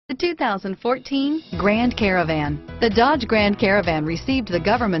The 2014 Grand Caravan. The Dodge Grand Caravan received the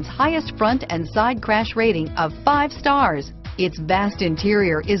government's highest front and side crash rating of 5 stars. Its vast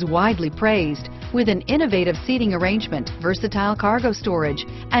interior is widely praised, with an innovative seating arrangement, versatile cargo storage,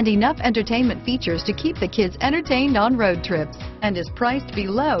 and enough entertainment features to keep the kids entertained on road trips, and is priced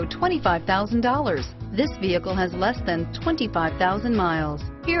below $25,000. This vehicle has less than 25,000 miles.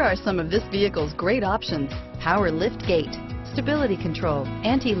 Here are some of this vehicle's great options: power liftgate, stability control,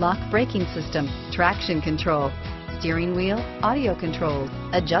 anti-lock braking system, traction control, steering wheel audio controls,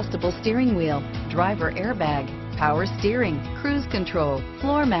 adjustable steering wheel, driver airbag, power steering, cruise control,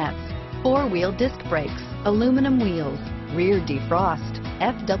 floor mats, 4-wheel disc brakes, aluminum wheels, rear defrost,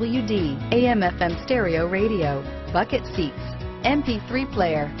 FWD, AM/FM stereo radio, bucket seats, MP3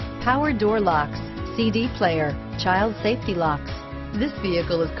 player, power door locks, CD player, child safety locks. This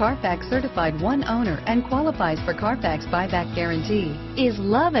vehicle is Carfax certified one owner and qualifies for Carfax buyback guarantee. Is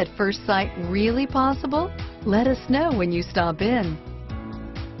love at first sight really possible? Let us know when you stop in.